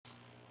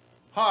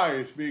Hi,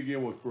 it's me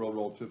again with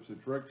Corel Tips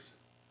and Tricks.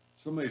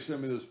 Somebody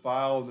sent me this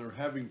file and they're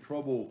having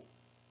trouble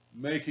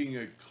making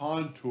a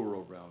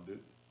contour around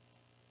it.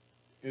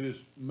 It is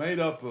made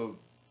up of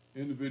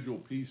individual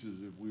pieces.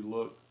 If we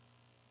look,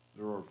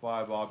 there are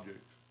 5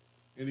 objects.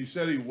 And he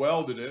said he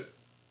welded it,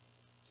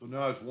 so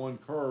now it's one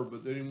curve,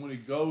 but then when he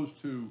goes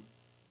to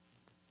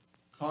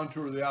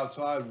contour the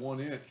outside 1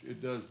 inch,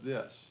 it does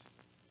this,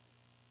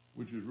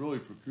 which is really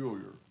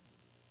peculiar.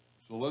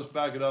 So let's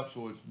back it up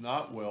so it's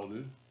not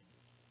welded.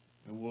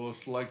 And we'll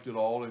select it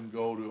all and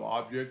go to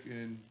object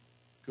and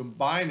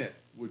combine it,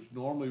 which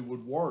normally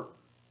would work,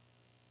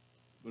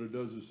 but it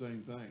does the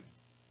same thing.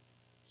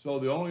 So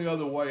the only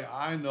other way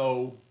I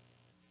know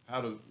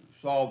how to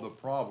solve the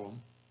problem,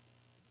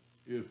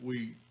 if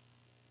we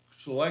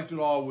select it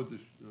all with the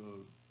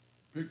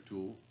pick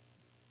tool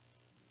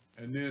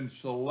and then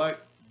select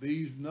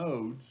these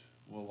nodes,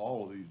 well,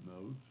 all of these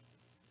nodes,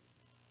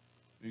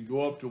 and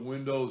go up to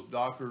Windows,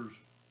 Dockers,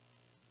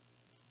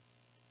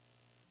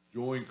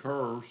 Join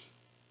Curves,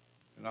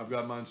 and I've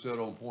got mine set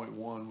on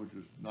 0.1, which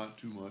is not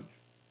too much.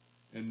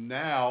 And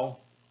now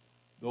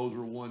those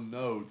are one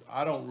node.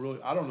 I don't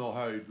know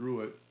how he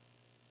drew it,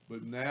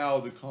 but now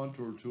the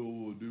contour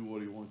tool will do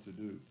what he wants to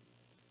do.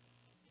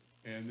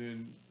 And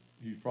then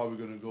he's probably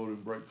going to go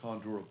and break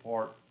contour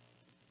apart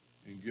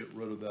and get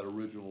rid of that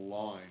original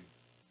line.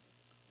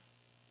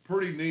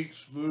 Pretty neat,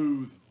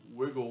 smooth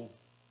wiggle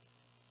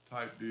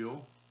type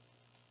deal.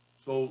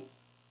 So,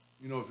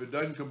 you know, if it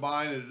doesn't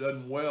combine and it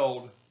doesn't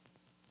weld,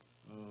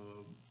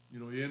 you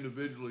know, he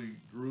individually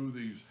drew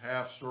these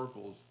half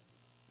circles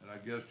and I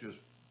guess just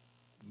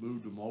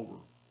moved them over.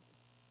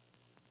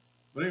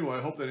 But anyway,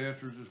 I hope that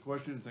answers this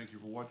question. Thank you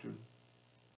for watching.